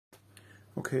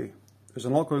Okay, there's a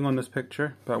lot going on in this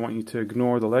picture, but I want you to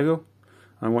ignore the Lego,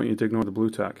 and I want you to ignore the blue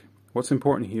tack. What's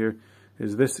important here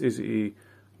is this is a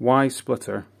Y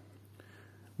splitter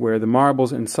where the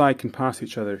marbles inside can pass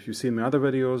each other. If you've seen my other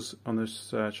videos on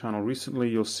this channel recently,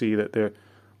 you'll see that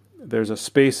there's a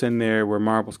space in there where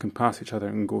marbles can pass each other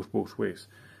and go both ways.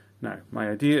 Now, my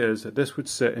idea is that this would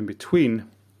sit in between,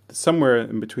 somewhere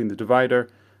in between the divider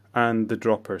and the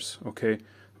droppers. Okay,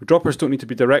 the droppers don't need to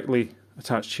be directly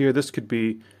attached here. This could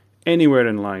be anywhere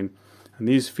in line, and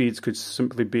these feeds could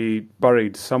simply be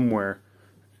buried somewhere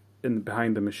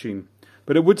behind the machine.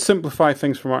 But it would simplify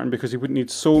things for Martin because he wouldn't need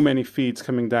so many feeds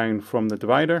coming down from the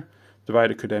divider. The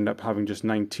divider could end up having just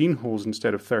 19 holes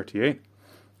instead of 38.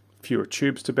 Fewer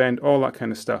tubes to bend, all that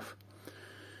kind of stuff.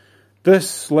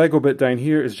 This Lego bit down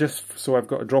here is just so I've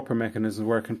got a dropper mechanism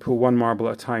where I can pull one marble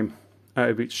at a time out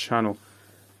of each channel.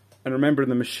 And remember, in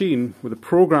the machine, with a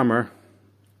programmer,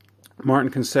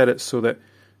 Martin can set it so that,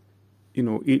 you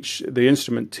know, the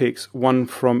instrument takes one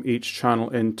from each channel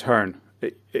in turn.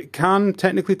 It can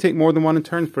technically take more than one in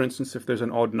turn. For instance, if there's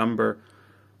an odd number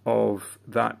of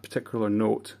that particular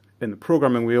note in the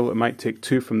programming wheel, it might take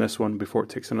two from this one before it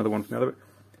takes another one from the other.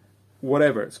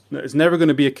 Whatever. It's never going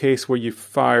to be a case where you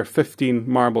fire 15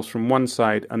 marbles from one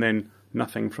side and then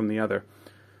nothing from the other.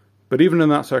 But even in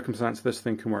that circumstance, this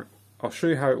thing can work. I'll show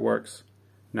you how it works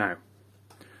now.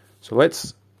 So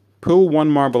let's pull one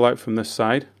marble out from this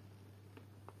side.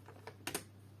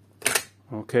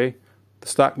 Okay, the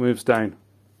stack moves down.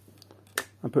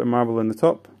 I put a marble in the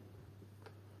top,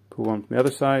 pull one from the other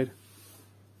side,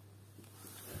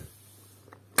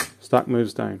 stack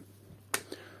moves down.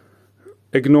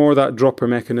 Ignore that dropper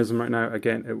mechanism right now.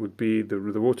 Again, it would be the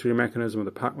rotary mechanism or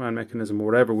the Pac-Man mechanism or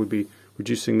whatever would be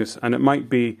reducing this, and it might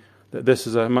be that this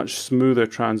is a much smoother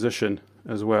transition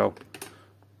as well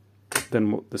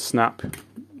than the snap,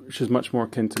 which is much more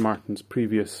akin to Martin's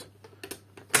previous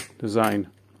design.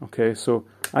 Okay, so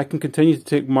I can continue to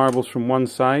take marbles from one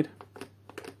side.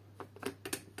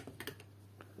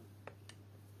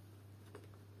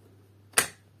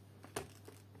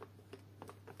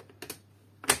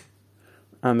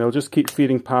 And they'll just keep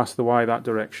feeding past the Y that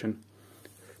direction.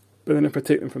 But then if I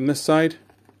take them from this side,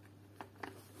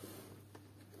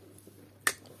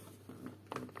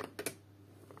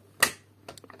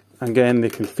 again they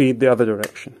can feed the other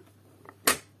direction.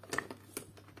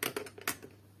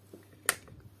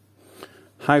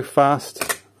 How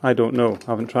fast? I don't know.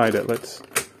 I haven't tried it. Let's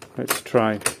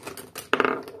try.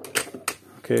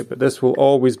 Okay, but this will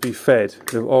always be fed.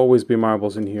 There will always be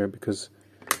marbles in here because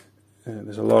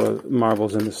there's a lot of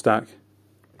marbles in the stack.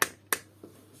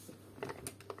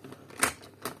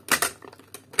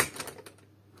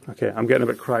 Okay, I'm getting a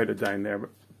bit crowded down there, but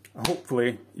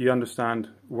hopefully you understand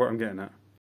what I'm getting at.